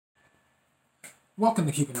Welcome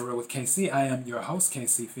to Keeping It Real with KC. I am your host,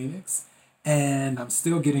 KC Phoenix, and I'm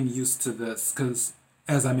still getting used to this because,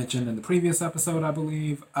 as I mentioned in the previous episode, I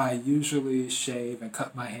believe, I usually shave and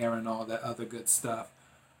cut my hair and all that other good stuff.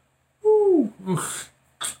 Woo!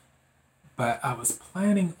 But I was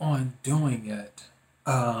planning on doing it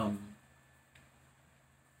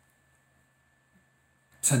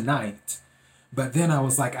tonight, but then I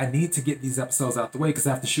was like, I need to get these episodes out the way because I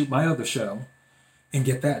have to shoot my other show and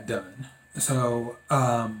get that done. So,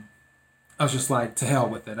 I was just like, to hell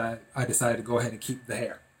with it. I decided to go ahead and keep the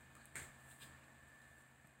hair.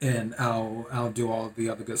 And I'll do all the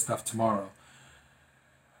other good stuff tomorrow.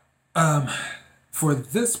 For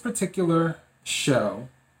this particular show,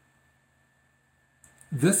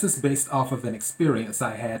 this is based off of an experience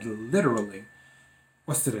I had literally,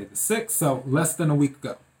 what's today, the 6th? So less than a week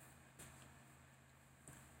ago.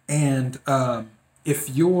 And if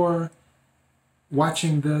you're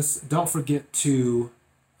watching this, don't forget to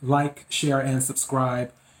like, share, and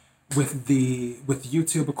subscribe. With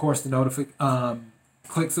YouTube, of course,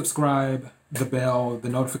 click subscribe, the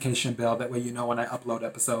notification bell. That way you know when I upload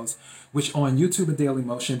episodes. Which on YouTube and Daily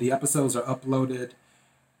Motion, the episodes are uploaded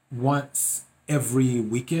once every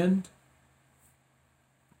weekend.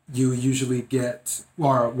 You usually get,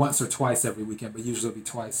 or once or twice every weekend, but usually be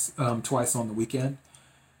twice on the weekend.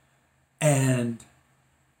 And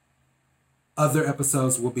other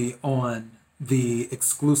episodes will be on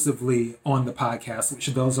exclusively on the podcast, which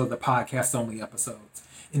those are the podcast only episodes.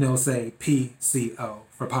 And it'll say PCO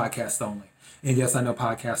for podcast only. And yes, I know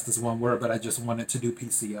podcast is one word, but I just wanted to do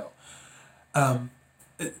PCO. But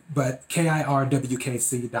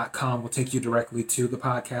KIRWKC.com will take you directly to the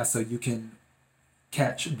podcast so you can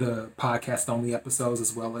catch the podcast only episodes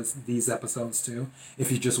as well as these episodes too,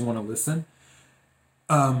 if you just want to listen.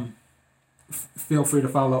 Feel free to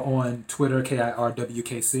follow on Twitter,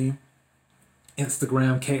 KIRWKC,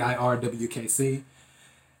 Instagram, KIRWKC.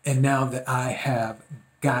 And now that I have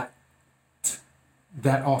got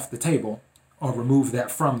that off the table, or removed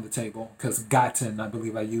that from the table, because gotten, I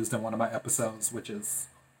believe I used in one of my episodes, which is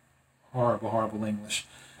horrible, horrible English.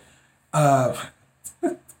 I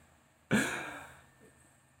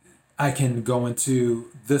can go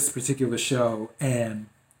into this particular show and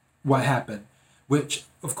what happened, which,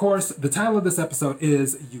 of course, the title of this episode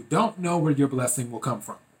is You Don't Know Where Your Blessing Will Come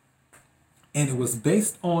From. And it was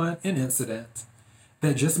based on an incident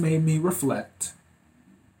that just made me reflect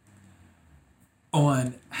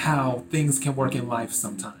on how things can work in life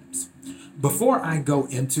sometimes. Before I go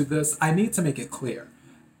into this, I need to make it clear.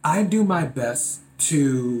 I do my best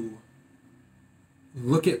to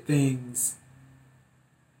look at things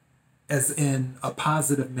as in a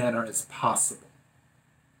positive manner as possible.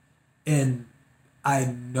 And I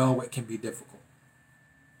know it can be difficult.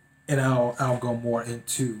 And I'll go more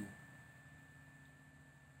into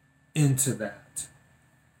that.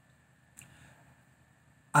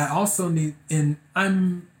 I also need, and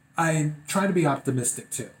I try to be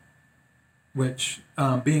optimistic too, which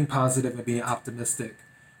being positive and being optimistic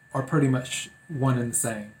are pretty much one and the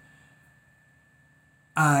same.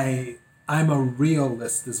 I'm a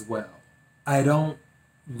realist as well. I don't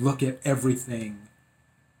look at everything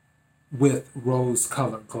with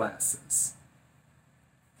rose-colored glasses.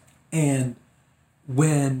 And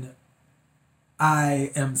when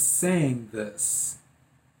I am saying this,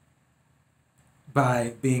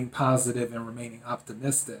 by being positive and remaining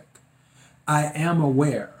optimistic, I am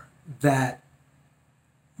aware that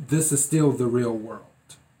this is still the real world.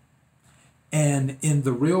 And in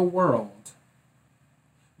the real world,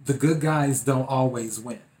 the good guys don't always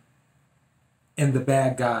win. And the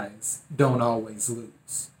bad guys don't always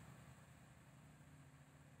lose.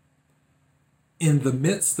 In the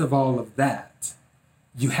midst of all of that,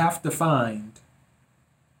 you have to find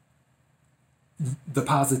the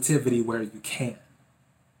positivity where you can.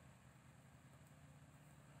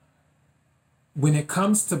 When it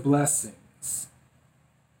comes to blessings,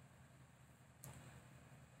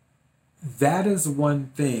 that is one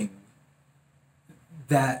thing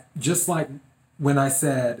that, just like when I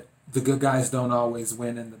said the good guys don't always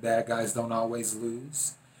win and the bad guys don't always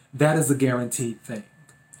lose, that is a guaranteed thing.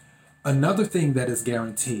 Another thing that is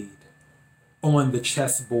guaranteed on the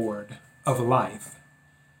chessboard of life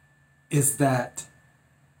is that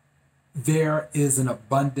there is an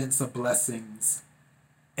abundance of blessings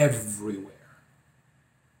everywhere.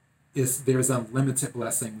 There's unlimited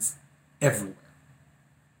blessings everywhere.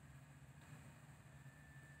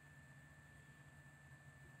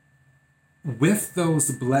 With those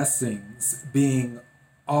blessings being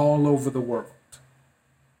all over the world,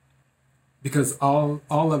 because all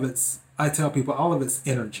of it's, I tell people, all of it's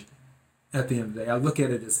energy at the end of the day. I look at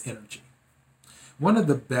it as energy. one of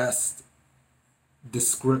the best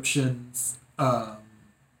descriptions of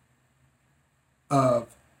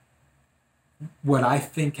what I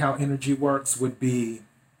think how energy works would be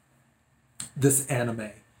this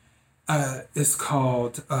anime. It's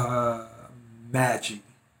called Magi,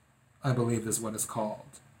 I believe is what it's called.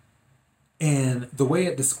 And the way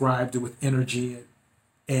it described it with energy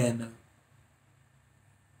and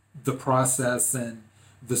the process and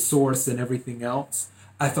the source and everything else,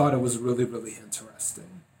 I thought it was really, really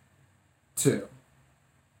interesting too,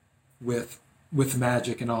 with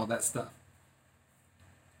magic and all that stuff.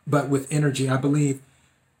 But with energy, I believe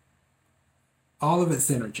all of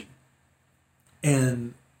it's energy.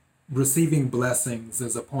 And receiving blessings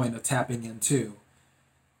is a point of tapping into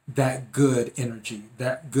that good energy,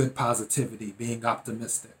 that good positivity, being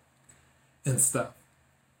optimistic and stuff.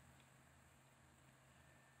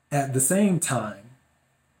 At the same time,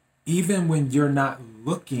 even when you're not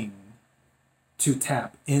looking to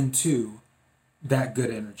tap into that good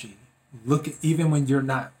energy, even when you're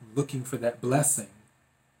not looking for that blessing,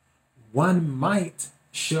 one might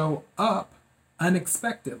show up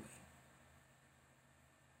unexpectedly.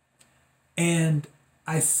 And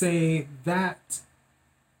I say that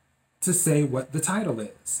to say what the title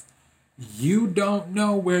is. You don't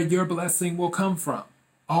know where your blessing will come from.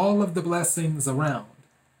 All of the blessings around,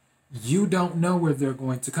 you don't know where they're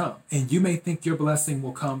going to come. And you may think your blessing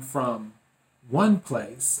will come from one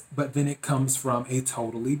place, but then it comes from a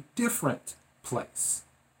totally different place.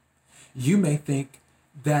 You may think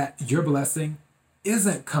that your blessing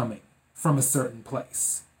isn't coming from a certain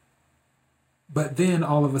place, but then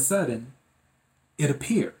all of a sudden it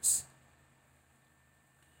appears.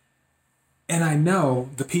 And I know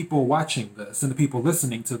the people watching this and the people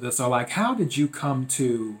listening to this are like, how did you come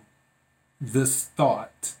to this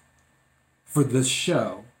thought for this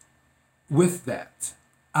show with that?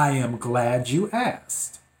 I am glad you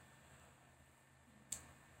asked.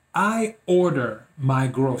 I order my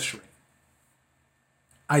grocery.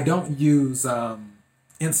 I don't use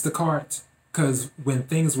Instacart because when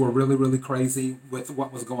things were really, really crazy with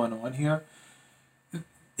what was going on here,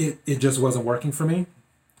 it just wasn't working for me.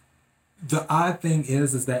 The odd thing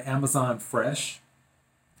is that Amazon Fresh,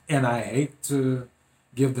 and I hate to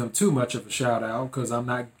give them too much of a shout out because I'm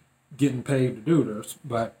not getting paid to do this,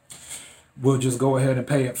 but we'll just go ahead and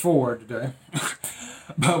pay it forward today.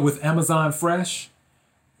 But with Amazon Fresh,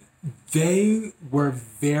 they were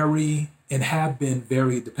very and have been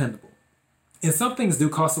very dependable. And some things do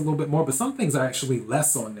cost a little bit more, but some things are actually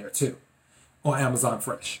less on there too, on Amazon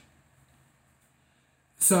Fresh.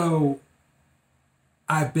 So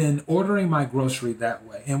I've been ordering my grocery that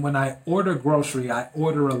way. And when I order grocery, I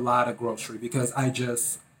order a lot of grocery because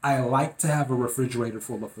I like to have a refrigerator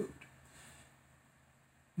full of food.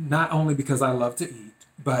 Not only because I love to eat,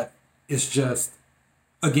 but it's just,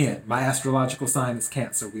 again, my astrological sign is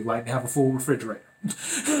Cancer. We like to have a full refrigerator.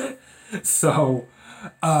 So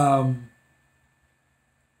I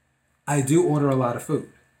do order a lot of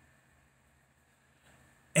food.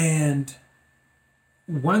 And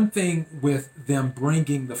one thing with them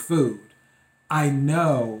bringing the food, I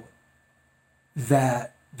know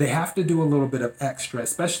that they have to do a little bit of extra,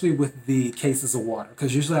 especially with the cases of water,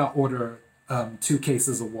 because usually I'll order 2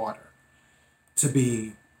 cases of water to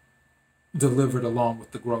be delivered along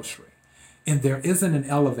with the grocery. And there isn't an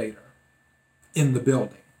elevator in the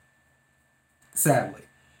building, sadly.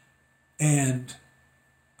 And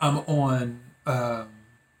I'm on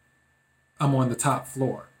the top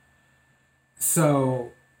floor.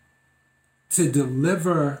 So to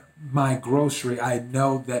deliver my grocery, I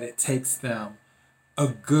know that it takes them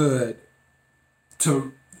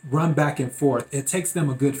to run back and forth, it takes them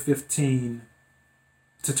a good 15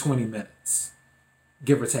 to 20 minutes,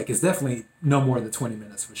 give or take. It's definitely no more than 20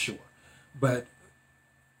 minutes for sure, but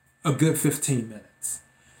a good 15 minutes.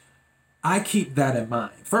 I keep that in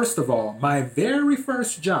mind. First of all, my very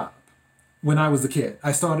first job when I was a kid,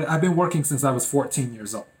 I've been working since I was 14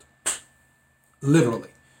 years old. Literally.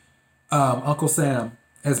 Uncle Sam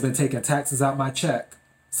has been taking taxes out my check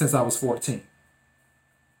since I was 14.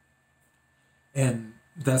 And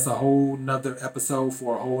that's a whole nother episode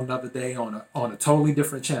for a whole nother day on a totally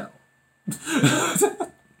different channel.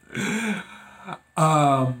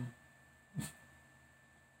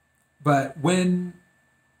 But when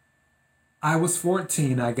I was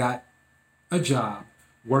 14, I got a job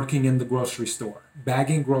working in the grocery store,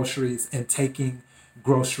 bagging groceries and taking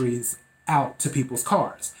groceries out to people's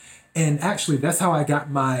cars. And actually, that's how I got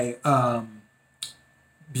my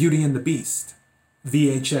Beauty and the Beast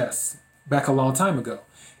VHS back a long time ago.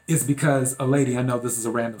 Is because a lady, I know this is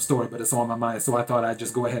a random story, but it's on my mind, so I thought I'd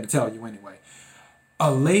just go ahead and tell you anyway.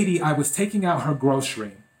 a lady, I was taking out her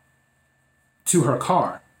grocery to her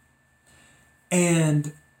car,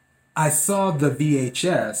 and I saw the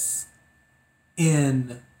VHS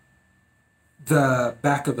in the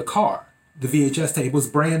back of the car. The VHS tape was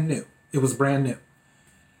brand new. It was brand new.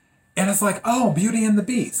 And it's like, oh, Beauty and the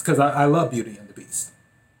Beast, because I love Beauty and the Beast.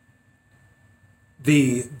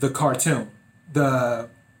 The cartoon. The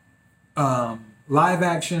live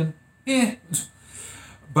action,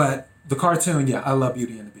 but the cartoon, yeah, I love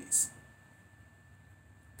Beauty and the Beast.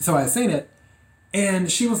 So I had seen it,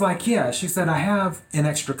 and she was like, yeah, she said, I have an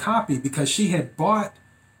extra copy, because she had bought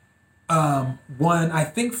one, I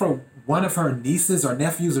think for one of her nieces or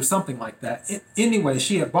nephews or something like that. Anyway,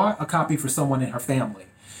 she had bought a copy for someone in her family,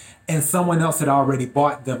 and someone else had already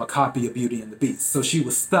bought them a copy of Beauty and the Beast. So she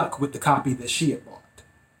was stuck with the copy that she had bought.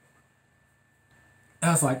 And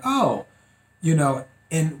I was like, oh,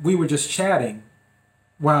 and we were just chatting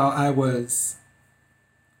while I was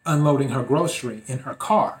unloading her grocery in her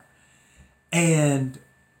car. And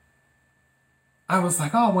I was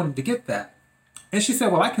like, oh, I wanted to get that. And she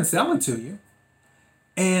said, well, I can sell it to you.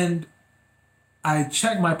 And I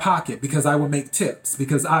checked my pocket, because I would make tips.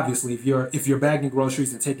 Because obviously, if you're bagging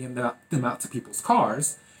groceries and taking them out to people's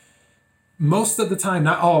cars, most of the time,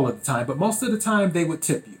 not all of the time, but most of the time, they would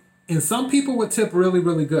tip you. And some people would tip really,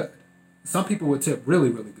 really good. Some people would tip really,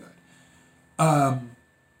 really good.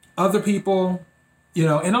 Other people,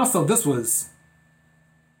 and also this was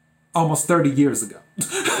almost 30 years ago.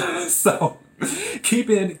 So keep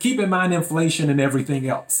in mind inflation and everything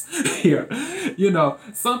else here.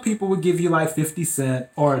 Some people would give you like 50 cents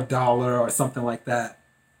or $1 or something like that.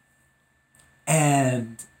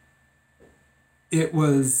 And it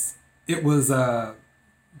was a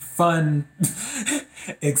fun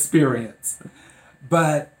experience.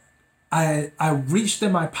 But I reached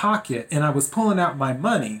in my pocket and I was pulling out my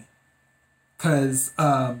money, because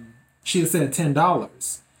she had said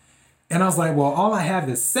 $10. And I was like, well, all I have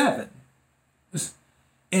is $7.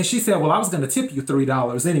 And she said, well, I was going to tip you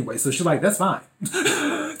 $3 anyway. So she's like, that's fine.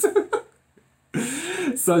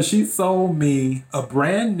 So she sold me a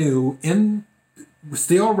brand new,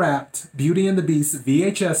 still wrapped Beauty and the Beast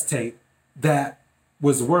VHS tape that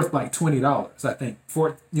was worth like $20, I think,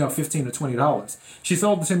 for $15 to $20. She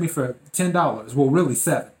sold it to me for $10. Well, really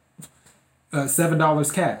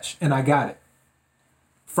 $7 cash, and I got it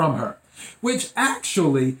from her. Which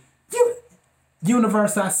actually,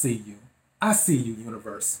 universe, I see you. I see you,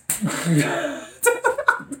 universe.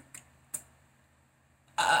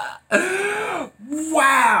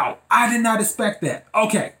 Wow, I did not expect that.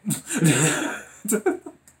 Okay.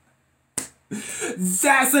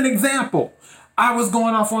 That's an example. I was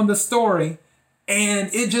going off on the story and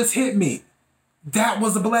it just hit me. That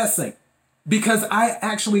was a blessing, because I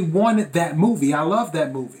actually wanted that movie. I love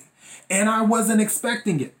that movie. And I wasn't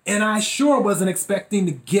expecting it. And I sure wasn't expecting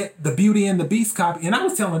to get the Beauty and the Beast copy. And I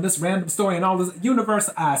was telling this random story and all this. Universe,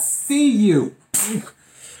 I see you.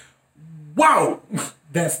 Whoa,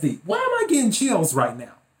 that's deep. Why am I getting chills right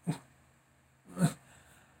now?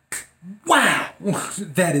 Wow,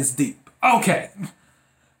 that is deep. Okay,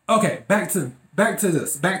 back to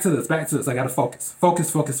this. I gotta focus.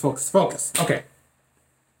 Okay,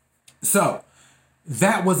 so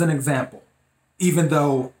that was an example, even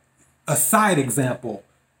though a side example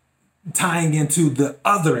tying into the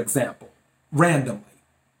other example randomly.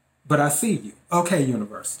 But I see you. Okay,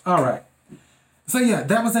 universe. All right. So yeah,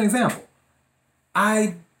 that was an example.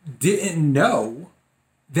 I didn't know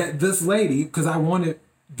that this lady, because I wanted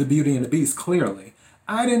the Beauty and the Beast, clearly.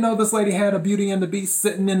 I didn't know this lady had a Beauty and the Beast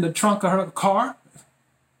sitting in the trunk of her car.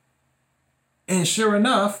 And sure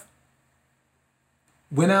enough,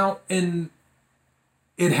 went out and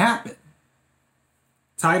it happened.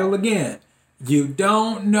 Title again, you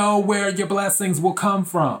don't know where your blessings will come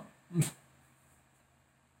from.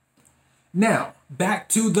 Now, back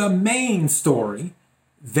to the main story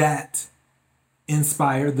that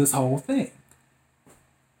inspired this whole thing.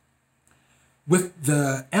 With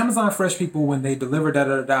the Amazon Fresh people, when they deliver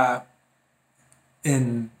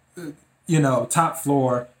in, top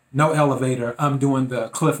floor, no elevator, I'm doing the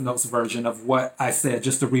Cliff Notes version of what I said,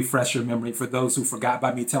 just to refresh your memory for those who forgot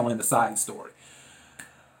by me telling the side story.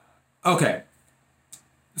 Okay,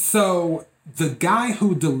 so the guy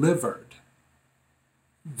who delivered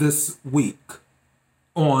this week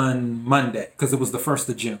on Monday, because it was the 1st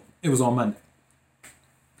of June, it was on Monday,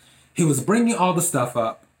 he was bringing all the stuff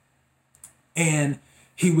up, and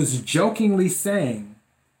he was jokingly saying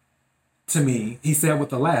to me, he said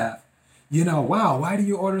with a laugh, wow, why do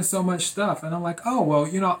you order so much stuff? And I'm like, oh, well,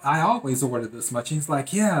 I always order this much. And he's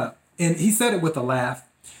like, yeah. And he said it with a laugh,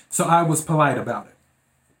 so I was polite about it.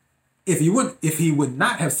 if he would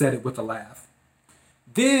not have said it with a laugh,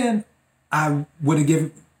 then I would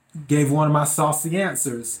have gave one of my saucy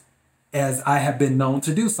answers, as I have been known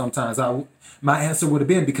to do sometimes. My answer would have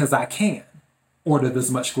been, because I can order this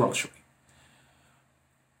much grocery.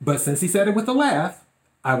 But since he said it with a laugh,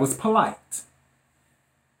 I was polite.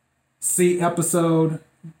 See the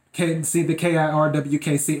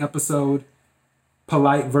KIRWKC episode,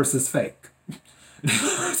 polite versus fake.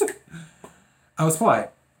 I was polite.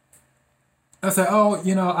 I said, oh,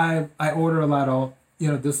 I order a lot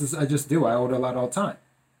I just do. I order a lot all the time.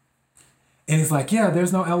 And he's like, yeah,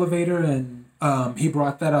 there's no elevator. And he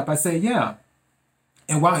brought that up. I said, yeah.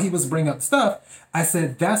 And while he was bringing up stuff, I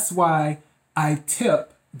said, that's why I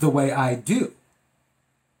tip the way I do.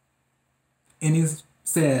 And he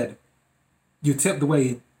said, you tip the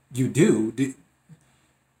way you do? Do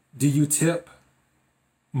you tip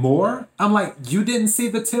more? I'm like, you didn't see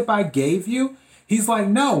the tip I gave you? He's like,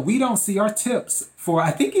 no, we don't see our tips for,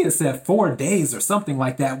 I think he had said 4 days or something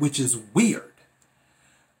like that, which is weird.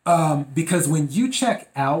 Because when you check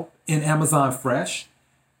out in Amazon Fresh,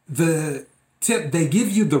 the tip, they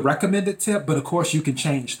give you the recommended tip, but of course you can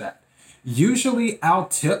change that. Usually I'll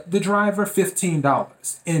tip the driver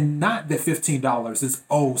 $15. And not that $15 is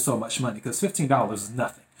so much money, because $15 is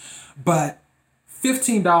nothing. But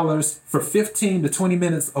 $15 for 15 to 20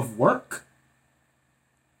 minutes of work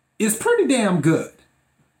is pretty damn good.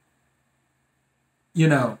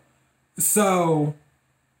 So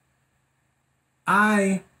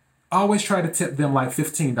I always try to tip them like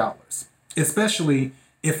 $15, especially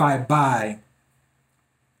if I buy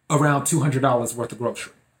around $200 worth of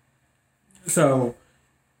grocery. So,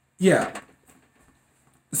 yeah.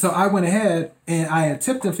 So I went ahead and I had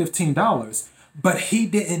tipped him $15, but he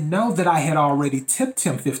didn't know that I had already tipped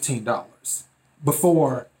him $15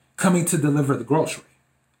 before coming to deliver the grocery.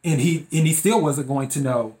 And he still wasn't going to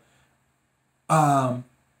know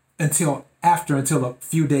until a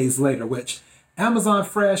few days later, which Amazon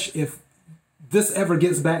Fresh, if this ever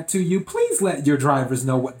gets back to you, please let your drivers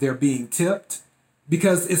know what they're being tipped,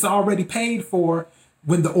 because it's already paid for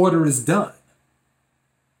when the order is done.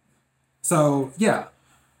 So, yeah.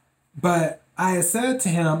 But I had said to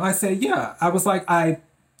him, I said, yeah, I was like, I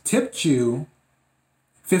tipped you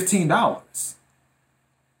 $15.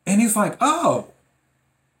 And he's like, oh.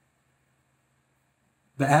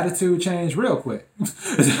 The attitude changed real quick.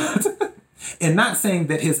 And not saying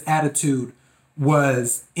that his attitude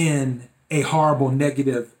was in a horrible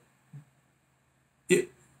negative,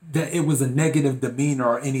 that it was a negative demeanor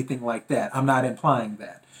or anything like that. I'm not implying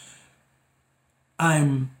that.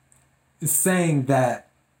 I'm saying that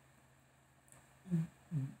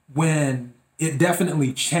when it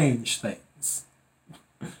definitely changed things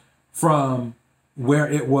from where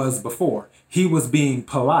it was before. He was being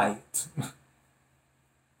polite.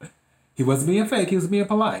 He wasn't being fake, he was being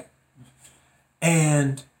polite.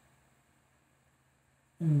 And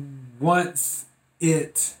once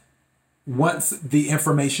the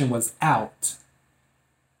information was out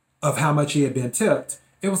of how much he had been tipped,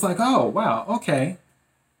 it was like, oh, wow, okay.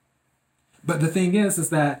 But the thing is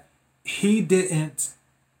that he didn't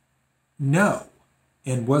know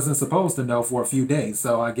and wasn't supposed to know for a few days.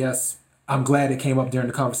 So I guess I'm glad it came up during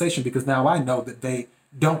the conversation, because now I know that they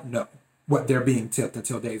don't know what they're being tipped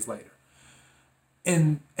until days later.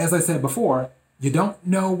 And as I said before, you don't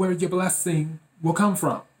know where your blessing will come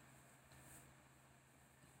from.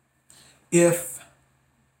 If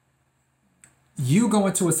you go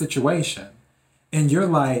into a situation and you're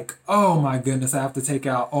like, oh my goodness, I have to take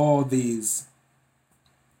out all these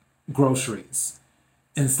groceries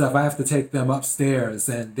and stuff. I have to take them upstairs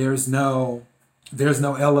and there's no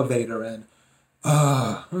elevator and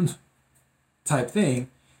type thing.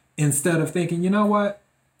 Instead of thinking, you know what?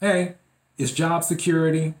 Hey, it's job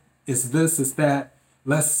security. It's this, it's that.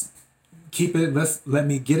 Let's keep it. Let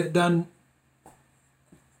me get it done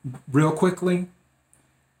real quickly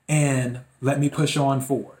and let me push on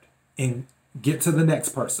forward and get to the next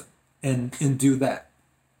person and do that.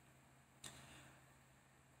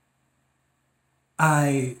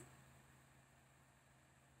 I'm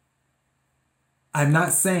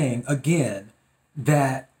not saying, again,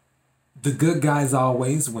 that the good guys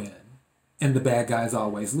always win and the bad guys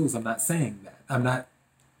always lose. I'm not saying that. I'm not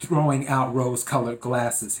throwing out rose-colored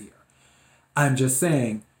glasses here. I'm just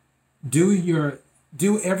saying, do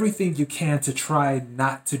everything you can to try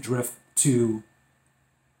not to drift to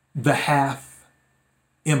the half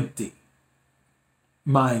empty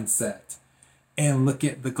mindset and look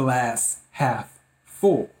at the glass half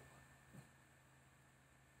full.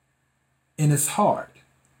 And it's hard.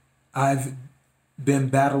 I've been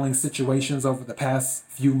battling situations over the past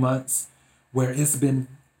few months where it's been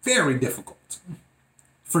very difficult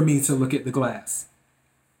for me to look at the glass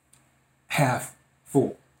half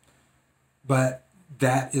full. But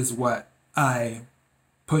that is what I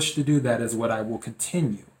push to do. That is what I will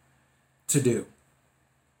continue to do.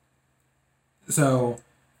 So,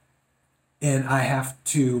 and I have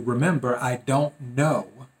to remember, I don't know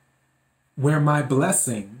where my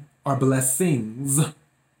blessing or blessings,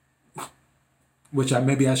 which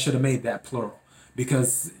maybe I should have made that plural,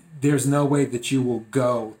 because there's no way that you will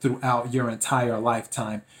go throughout your entire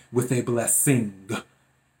lifetime with a blessing.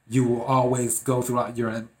 You will always go throughout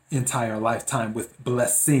your entire lifetime with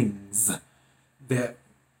blessings, that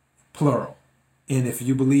plural. And if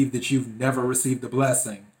you believe that you've never received a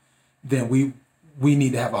blessing, then we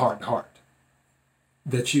need to have a heart-to-heart.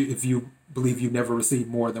 That if you believe you've never received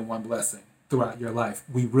more than one blessing throughout your life,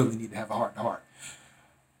 we really need to have a heart-to-heart.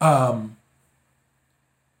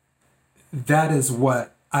 That is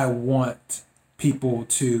what I want people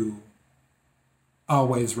to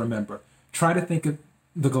always remember. Try to think of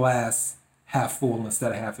the glass half full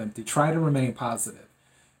instead of half empty. Try to remain positive,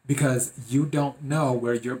 because you don't know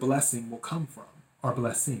where your blessing will come from, or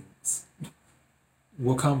blessings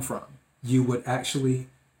will come from. You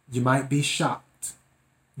might be shocked,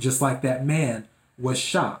 just like that man was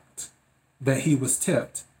shocked that he was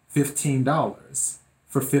tipped $15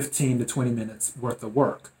 for 15 to 20 minutes worth of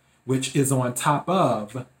work, which is on top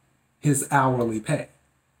of his hourly pay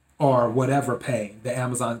or whatever pay that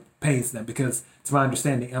Amazon pays them. Because to my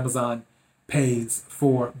understanding, Amazon pays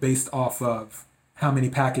based off of how many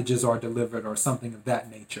packages are delivered or something of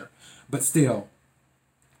that nature. But still,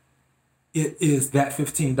 it is that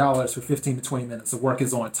 $15 for 15 to 20 minutes of work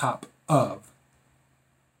is on top of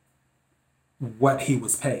what he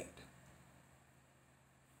was paid.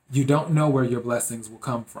 You don't know where your blessings will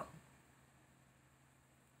come from.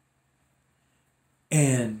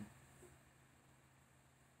 And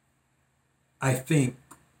I think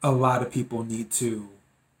a lot of people need to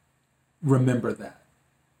remember that.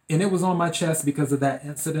 And it was on my chest because of that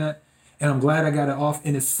incident, and I'm glad I got it off.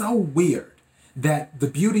 And it's so weird that the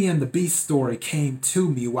Beauty and the Beast story came to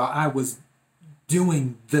me while I was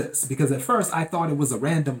doing this, because at first I thought it was a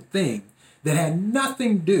random thing that had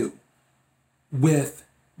nothing to do with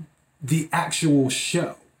the actual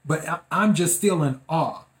show. But I'm just still in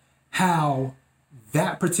awe how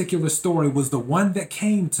that particular story was the one that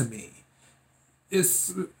came to me.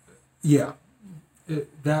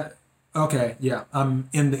 I'm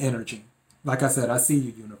in the energy. Like I said, I see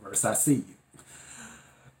you, universe. I see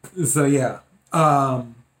you. So yeah.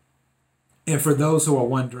 And for those who are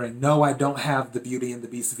wondering, no, I don't have the Beauty and the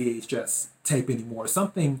Beast VHS tape anymore.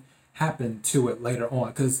 Something happened to it later on,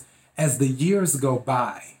 because as the years go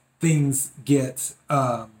by, things get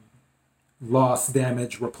lost,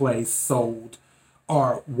 damaged, replaced, sold,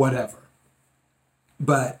 or whatever.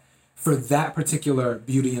 But for that particular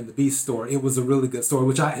Beauty and the Beast story, it was a really good story,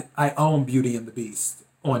 which I own Beauty and the Beast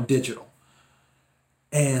on digital.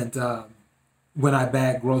 And when I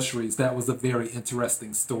bagged groceries, that was a very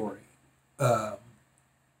interesting story.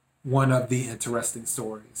 One of the interesting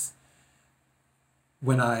stories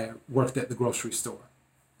when I worked at the grocery store.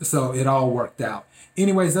 So it all worked out.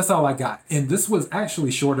 Anyways, that's all I got. And this was actually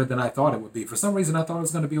shorter than I thought it would be. For some reason, I thought it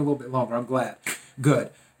was going to be a little bit longer. I'm glad. Good.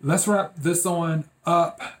 Let's wrap this on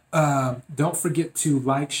up. Don't forget to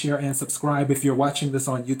like, share, and subscribe. If you're watching this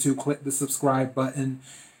on YouTube, click the subscribe button.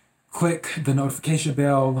 Click the notification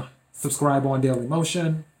bell. Subscribe on Daily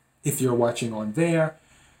Motion if you're watching on there.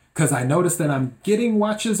 Because I noticed that I'm getting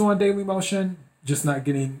watches on Daily Motion, just not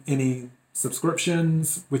getting any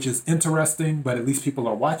subscriptions, which is interesting, but at least people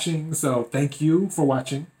are watching. So thank you for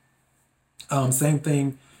watching. Same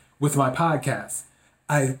thing with my podcast.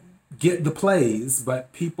 I get the plays,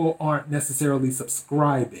 but people aren't necessarily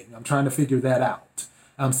subscribing. I'm trying to figure that out.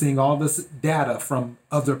 I'm seeing all this data from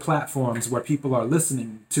other platforms where people are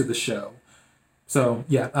listening to the show. So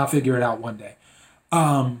yeah, I'll figure it out one day.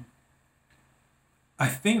 I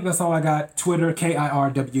think that's all I got. Twitter,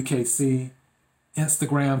 KIRWKC.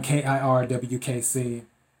 Instagram, KIRWKC.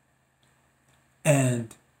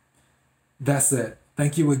 And that's it.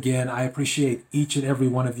 Thank you again. I appreciate each and every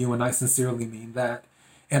one of you, and I sincerely mean that.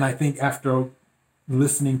 And I think after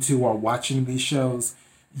listening to or watching these shows,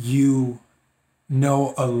 you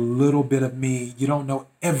know a little bit of me. You don't know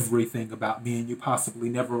everything about me, and you possibly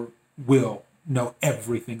never will know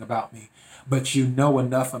everything about me. But you know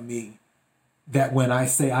enough of me that when I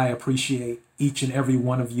say I appreciate each and every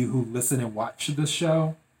one of you who listen and watch this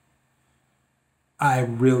show, I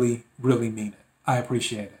really, really mean it. I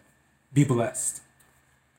appreciate it. Be blessed.